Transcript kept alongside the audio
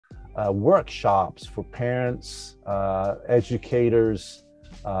workshops for parents, educators,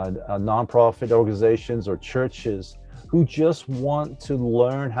 nonprofit organizations or churches who just want to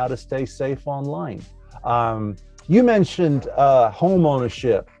learn how to stay safe online. You mentioned home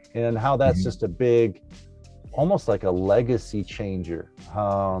ownership and how that's just a big, almost like a legacy changer.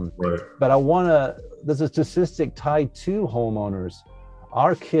 Right. But there's a statistic tied to homeowners.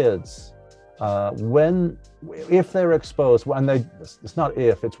 Our kids, if they're exposed, it's not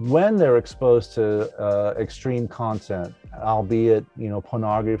if, it's when they're exposed to extreme content, albeit,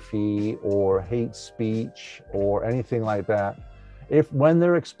 pornography or hate speech or anything like that. When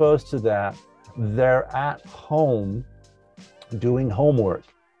they're exposed to that, they're at home doing homework.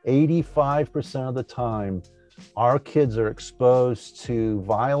 85% of the time, our kids are exposed to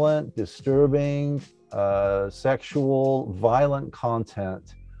violent, disturbing, sexual, violent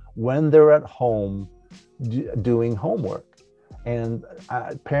content when they're at home doing homework. And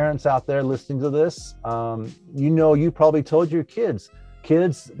parents out there listening to this, you probably told your kids,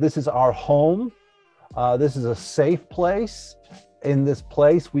 this is our home. This is a safe place. In this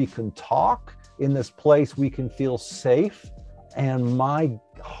place, we can talk. In this place, we can feel safe. And my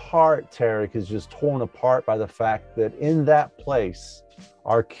heart, Tarick, is just torn apart by the fact that in that place,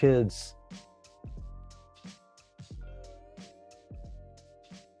 our kids